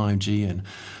and 5G and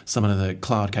some of the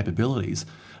cloud capabilities.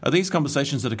 Are these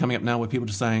conversations that are coming up now where people are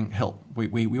just saying, help,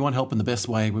 we want help in the best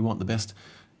way, we want the best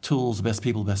tools, the best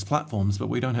people, the best platforms, but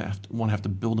we don't want to have to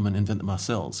build them and invent them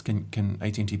ourselves. Can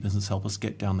AT&T Business help us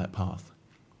get down that path?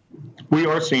 We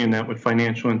are seeing that with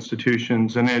financial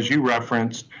institutions, and as you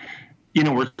referenced,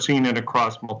 we're seeing it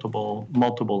across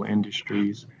multiple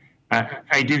industries.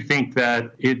 I do think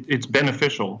that it's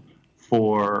beneficial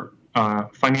for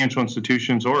financial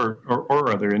institutions or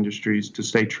other industries to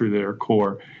stay true to their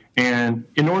core. And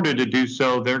in order to do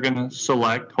so, they're going to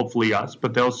select, hopefully us,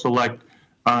 but they'll select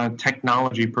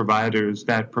technology providers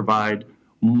that provide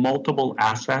multiple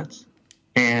assets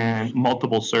and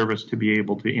multiple service to be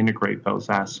able to integrate those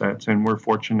assets. And we're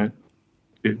fortunate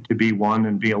to be one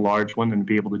and be a large one and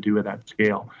be able to do it at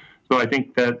scale. So I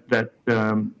think that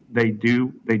they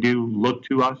do look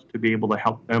to us to be able to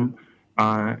help them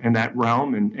in that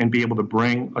realm and be able to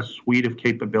bring a suite of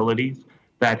capabilities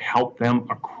that help them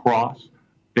across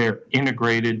their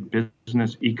integrated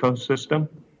business ecosystem.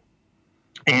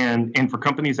 And for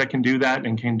companies that can do that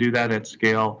and can do that at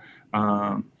scale,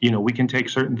 we can take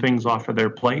certain things off of their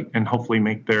plate and hopefully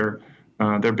make their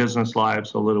business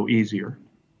lives a little easier.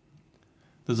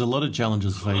 There's a lot of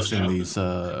challenges facing these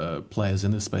players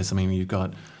in this space. I mean, you've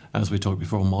got, as we talked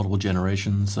before, multiple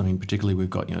generations. I mean, particularly we've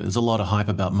got, there's a lot of hype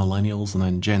about millennials and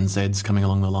then Gen Zs coming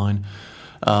along the line.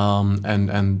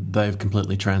 And they've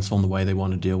completely transformed the way they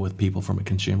want to deal with people from a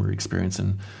consumer experience.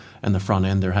 And the front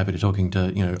end, they're happy to talking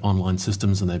to online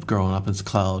systems, and they've grown up as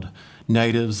cloud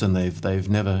natives, and they've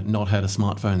never not had a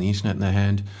smartphone and the internet in their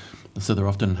hand. So they're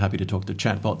often happy to talk to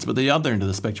chatbots. But the other end of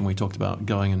the spectrum, we talked about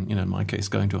going and, in my case,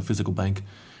 going to a physical bank,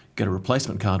 get a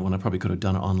replacement card when I probably could have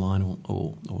done it online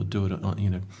or do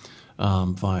it,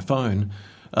 via phone.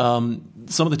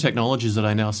 Some of the technologies that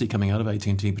I now see coming out of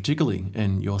AT&T, particularly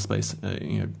in your space,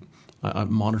 I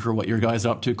monitor what your guys are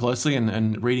up to closely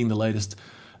and reading the latest.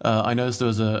 I noticed there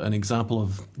was an example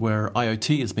of where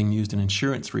IoT is being used in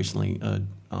insurance recently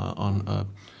on a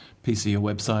PC or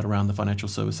website around the financial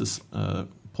services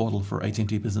portal for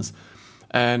AT&T Business.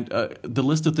 And the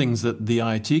list of things that the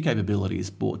IoT capabilities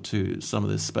brought to some of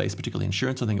this space, particularly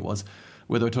insurance, I think it was,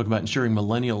 where they were talking about insuring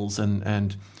millennials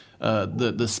and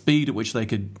the speed at which they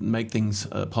could make things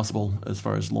possible as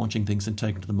far as launching things and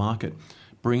taking to the market,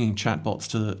 bringing chatbots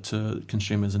to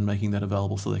consumers and making that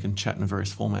available so they can chat in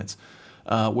various formats,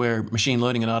 where machine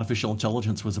learning and artificial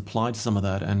intelligence was applied to some of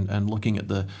that, and looking at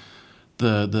the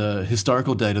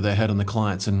historical data they had on the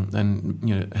clients,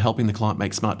 and helping the client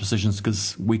make smart decisions,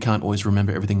 because we can't always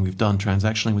remember everything we've done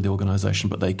transactionally with the organization,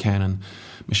 but they can, and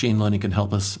machine learning can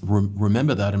help us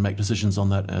remember that and make decisions on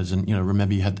that. As in,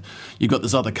 remember you got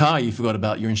this other car you forgot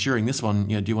about, you're insuring this one,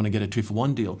 do you want to get a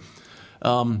 2-for-1 deal?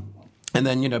 And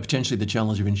then, potentially the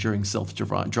challenge of insuring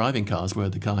self-driving cars, where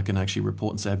the car can actually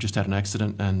report and say, I've just had an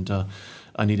accident and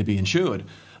I need to be insured.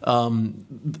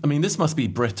 This must be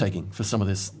breathtaking for some of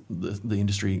the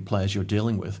industry players you're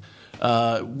dealing with.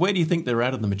 Where do you think they're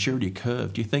at on the maturity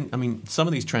curve? Do you think, some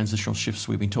of these transitional shifts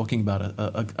we've been talking about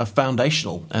are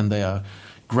foundational, and they are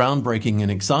groundbreaking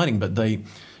and exciting, but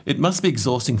it must be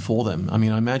exhausting for them. I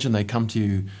imagine they come to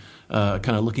you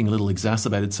kind of looking a little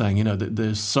exacerbated, saying, that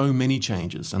there's so many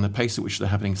changes and the pace at which they're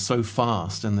happening so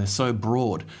fast and they're so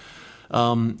broad.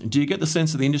 Do you get the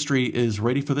sense that the industry is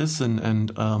ready for this?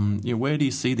 And where do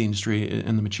you see the industry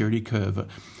in the maturity curve?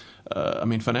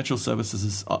 Financial services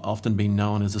has often been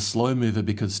known as a slow mover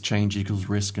because change equals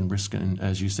risk, and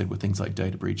as you said, with things like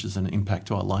data breaches and impact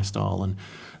to our lifestyle and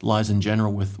lives in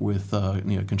general with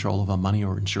control of our money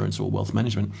or insurance or wealth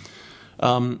management.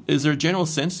 Is there a general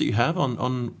sense that you have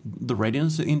on the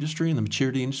readiness of the industry and the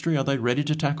maturity of the industry? Are they ready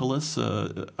to tackle this?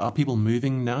 Are people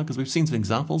moving now? Because we've seen some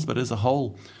examples, but as a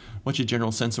whole, what's your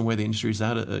general sense on where the industry is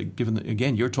at, given that,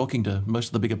 again, you're talking to most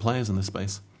of the bigger players in this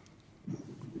space?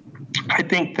 I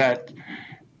think that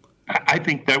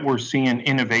we're seeing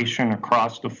innovation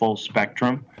across the full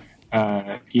spectrum.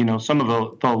 Some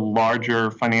of the larger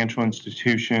financial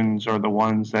institutions are the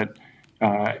ones that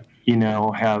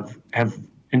have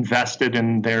invested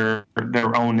in their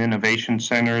own innovation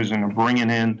centers and are bringing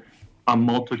in a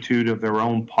multitude of their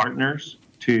own partners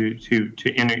to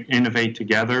innovate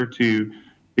together, to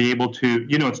be able to,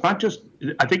 it's not just,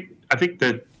 I think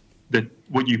that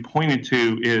what you pointed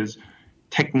to is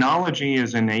technology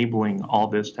is enabling all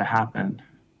this to happen,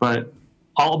 but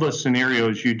all the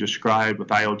scenarios you described with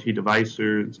IoT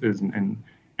devices and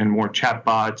more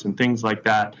chatbots and things like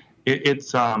that, it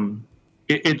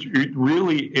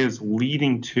really is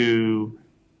leading to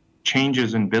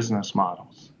changes in business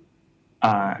models.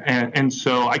 And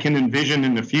so I can envision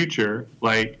in the future,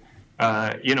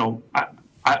 I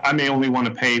may only want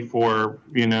to pay for,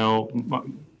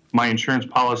 my insurance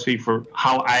policy for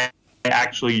how I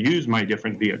actually use my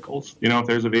different vehicles. If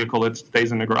there's a vehicle that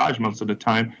stays in the garage most of the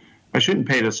time, I shouldn't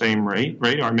pay the same rate,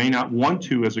 right? Or I may not want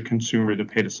to, as a consumer, to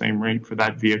pay the same rate for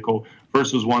that vehicle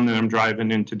versus one that I'm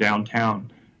driving into downtown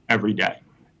every day.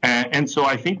 And so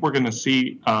I think we're going to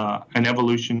see an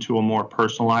evolution to a more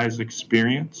personalized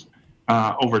experience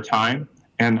over time,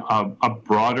 and a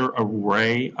broader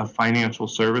array of financial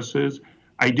services.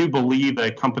 I do believe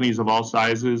that companies of all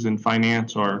sizes in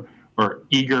finance are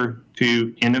eager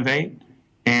to innovate.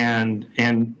 And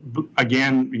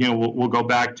again, we'll go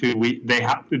back to they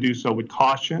have to do so with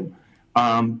caution.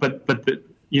 But the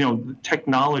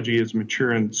technology is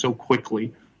maturing so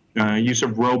quickly. Use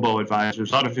of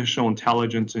robo-advisors, artificial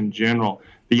intelligence in general,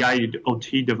 the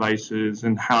IoT devices,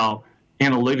 and how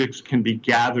analytics can be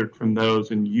gathered from those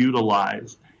and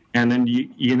utilized. And then you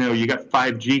got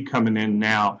 5G coming in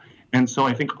now. And so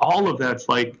I think all of that's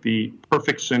like the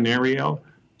perfect scenario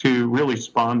to really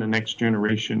spawn the next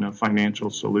generation of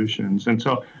financial solutions. And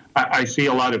so I see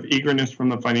a lot of eagerness from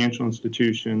the financial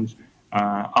institutions,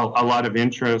 a lot of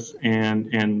interest, and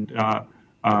a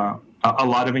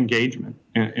lot of engagement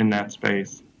in that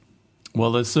space.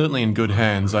 Well, they're certainly in good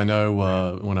hands. I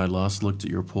know when I last looked at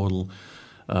your portal,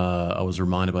 I was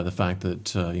reminded by the fact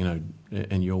that,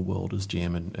 in your world as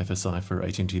GM and FSI for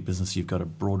AT&T Business, you've got a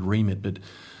broad remit, but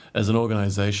as an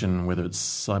organization, whether it's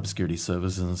cybersecurity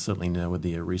services, and certainly now with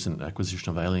the recent acquisition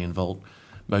of Alien Vault,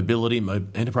 mobility,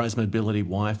 enterprise mobility,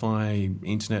 Wi-Fi,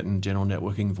 internet and general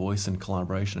networking, voice and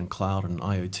collaboration, and cloud and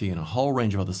IoT, and a whole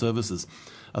range of other services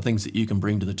are things that you can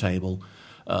bring to the table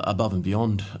above and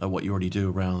beyond what you already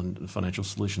do around financial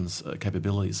solutions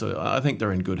capabilities. So I think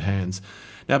they're in good hands.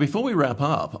 Now, before we wrap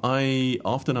up, I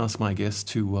often ask my guests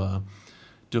to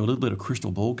do a little bit of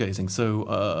crystal ball gazing.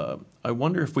 So I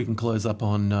wonder if we can close up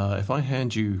on, if I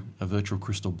hand you a virtual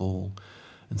crystal ball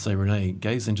and say, Rene,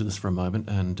 gaze into this for a moment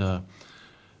and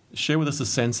share with us a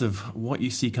sense of what you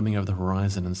see coming over the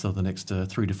horizon in sort of the next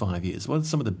 3 to 5 years. What are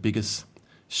some of the biggest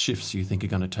shifts you think are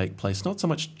going to take place, not so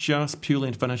much just purely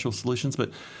in financial solutions, but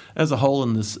as a whole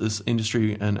in this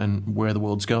industry and where the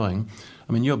world's going?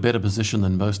 I mean, you're better positioned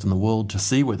than most in the world to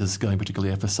see where this is going,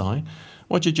 particularly FSI.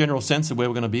 What's your general sense of where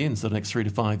we're going to be in the next 3 to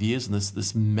 5 years in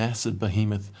this massive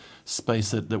behemoth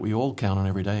space that we all count on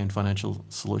every day in financial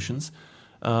solutions,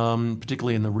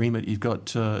 particularly in the remit you've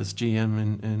got as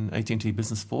GM in AT&T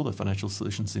Business for the financial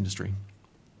solutions industry?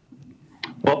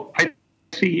 Well, I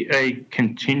see a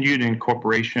continued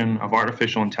incorporation of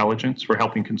artificial intelligence for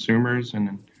helping consumers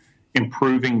and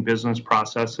improving business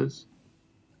processes.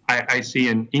 I see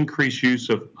an increased use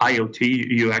of IoT.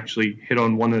 You actually hit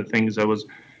on one of the things that was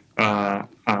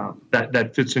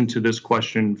that fits into this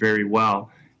question very well.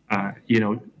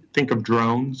 Think of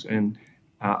drones and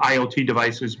IoT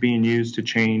devices being used to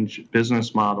change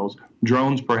business models.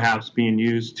 Drones perhaps being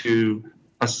used to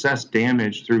assess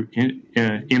damage through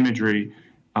imagery.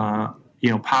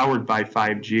 Powered by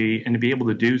 5G, and to be able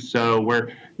to do so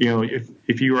where,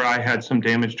 if you or I had some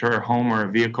damage to our home or a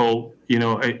vehicle,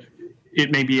 it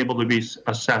may be able to be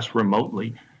assessed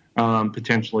remotely,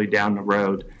 potentially down the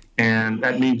road. And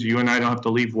that means you and I don't have to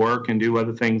leave work and do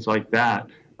other things like that.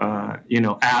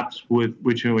 Apps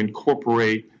which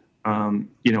incorporate,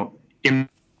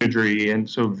 imagery, and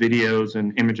so videos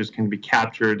and images can be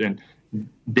captured, and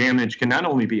damage can not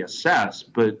only be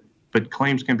assessed, but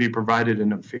claims can be provided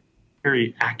in a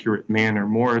very accurate manner,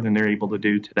 more than they're able to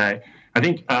do today. I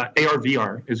think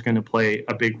AR/VR is going to play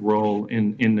a big role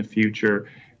in the future.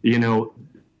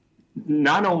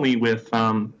 Not only with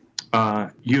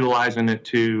utilizing it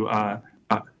to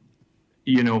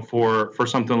for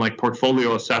something like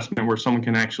portfolio assessment, where someone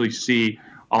can actually see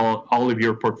all of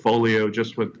your portfolio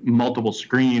just with multiple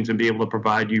screens and be able to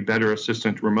provide you better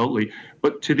assistance remotely,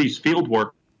 but to these field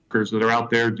workers that are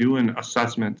out there doing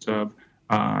assessments of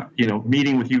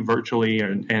meeting with you virtually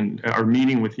and are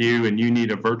meeting with you, and you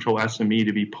need a virtual SME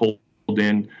to be pulled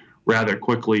in rather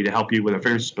quickly to help you with a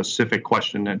very specific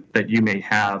question that you may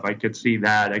have. I could see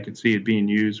that. I could see it being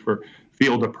used for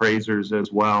field appraisers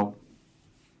as well.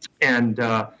 And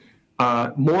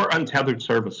more untethered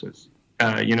services.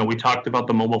 We talked about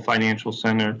the mobile financial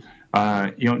center,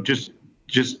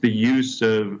 just the use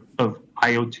of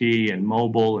IoT and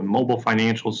mobile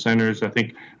financial centers. I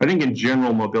think in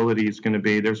general mobility is going to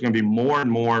be, there's going to be more and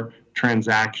more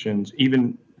transactions,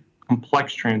 even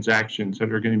complex transactions,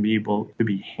 that are going to be able to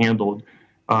be handled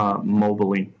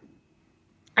mobily.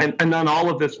 And then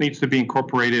all of this needs to be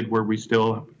incorporated where we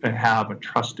still have a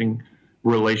trusting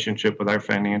relationship with our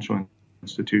financial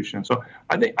institution. So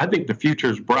I think the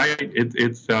future is bright.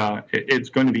 It's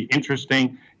going to be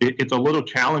interesting. It's a little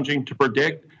challenging to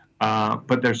predict,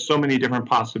 but there's so many different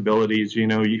possibilities.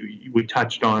 We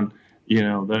touched on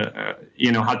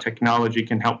how technology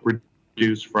can help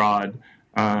reduce fraud,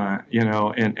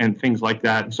 and things like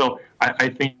that. So I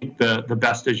think the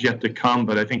best is yet to come,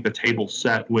 but I think the table's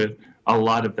set with a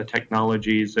lot of the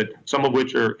technologies, that some of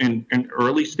which are in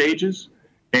early stages,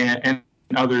 and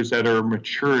others that are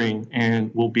maturing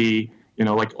and will be,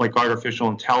 like artificial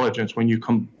intelligence. When you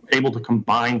able to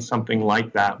combine something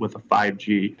like that with a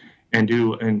 5G and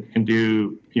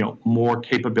do more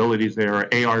capabilities there,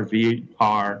 or AR,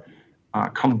 VR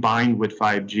combined with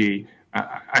 5G,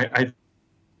 I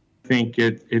think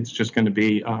it's just going to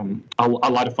be a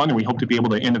lot of fun, and we hope to be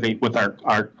able to innovate with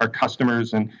our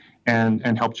customers and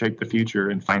help shape the future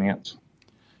in finance.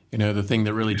 The thing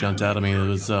that really jumped out at me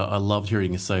was I loved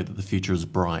hearing you say that the future is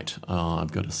bright.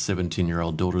 I've got a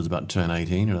 17-year-old daughter who's about to turn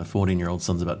 18, and a 14-year-old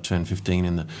son's about to turn 15.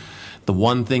 And the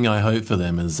one thing I hope for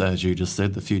them is, as you just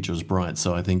said, the future is bright.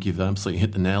 So I think you've absolutely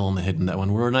hit the nail on the head in that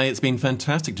one. Well, Rene, it's been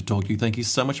fantastic to talk to you. Thank you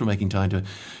so much for making time to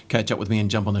catch up with me and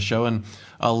jump on the show. And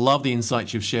I love the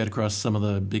insights you've shared across some of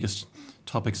the biggest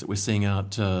topics that we're seeing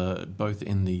out both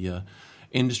in the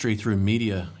industry through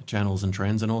media channels and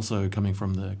trends, and also coming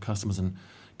from the customers and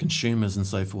consumers and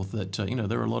so forth, that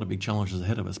there are a lot of big challenges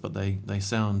ahead of us, but they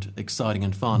sound exciting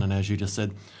and fun. And as you just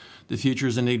said, the future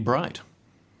is indeed bright.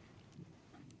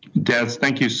 Des,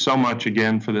 thank you so much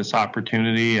again for this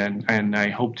opportunity, and I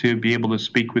hope to be able to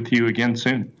speak with you again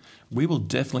soon. We will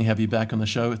definitely have you back on the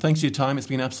show. Thanks for your time. It's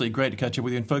been absolutely great to catch up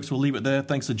with you. And folks, we'll leave it there.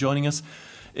 Thanks for joining us.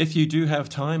 If you do have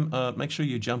time, make sure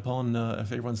you jump on,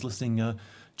 if everyone's listening,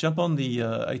 jump on the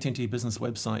AT&T Business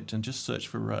website and just search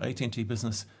for AT&T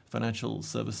Business Financial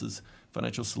Services,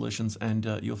 Financial Solutions, and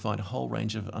you'll find a whole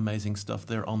range of amazing stuff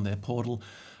there on their portal.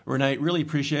 Rene, really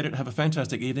appreciate it. Have a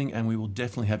fantastic evening, and we will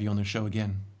definitely have you on the show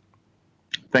again.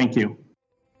 Thank you.